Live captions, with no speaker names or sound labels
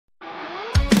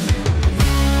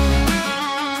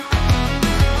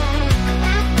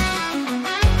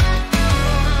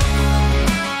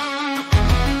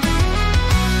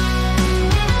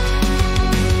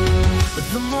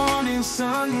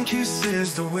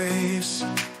waves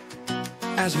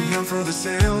as we unfurl the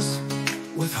sails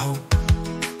with hope,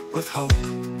 with hope.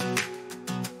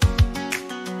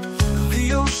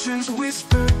 The ocean's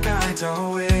whisper guides our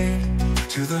way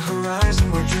to the horizon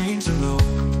where dreams elope,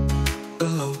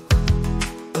 elope,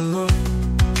 elope.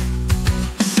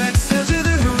 Set sail to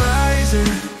the horizon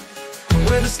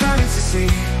where the star meets the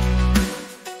sea.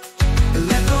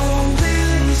 Let the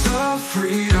winds of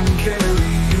freedom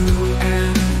carry you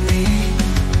and me.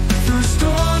 Through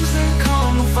storms and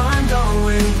calm we'll find our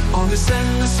way on this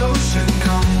endless ocean,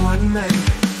 come what may.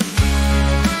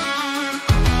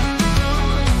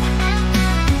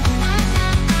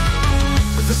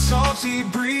 The salty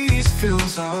breeze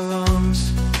fills our lungs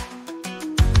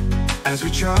as we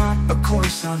chart a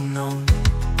course unknown,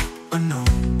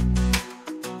 unknown.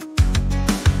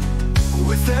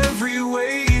 With every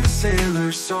wave, a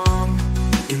sailor's song.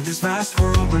 In this vast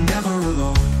world, we're never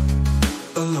alone,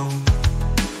 alone,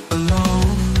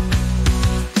 alone.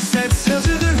 Set sail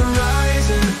to the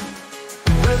horizon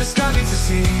where the sky meets the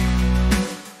sea.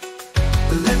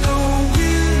 Let the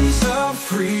winds of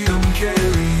freedom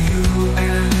carry you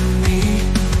and me.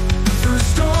 Through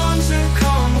storms and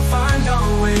calm we'll find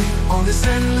our way on this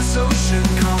endless ocean,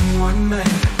 come what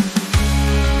may.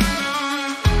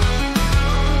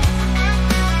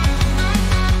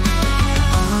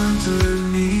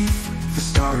 Underneath the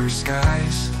starry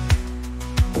skies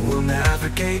we'll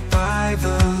navigate by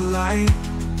the light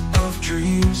of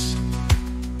dreams.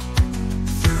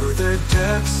 Through the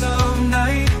depths of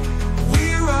night we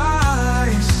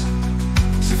rise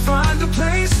to find a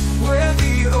place where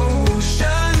the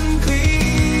ocean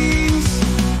gleams.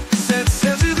 Set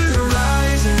sail to the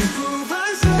horizon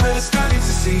where the sky meets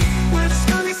the sea, where the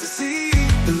sky meets the sea.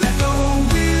 Let the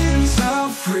winds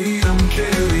of freedom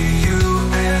carry you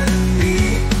and me.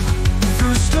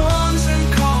 Through storms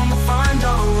and calm we'll find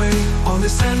our way on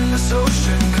this endless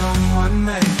ocean, come what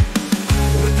may.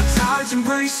 With the tides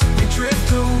embrace we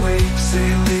drift away,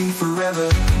 sailing forever,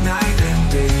 night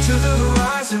and day. To the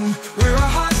horizon where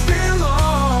our hearts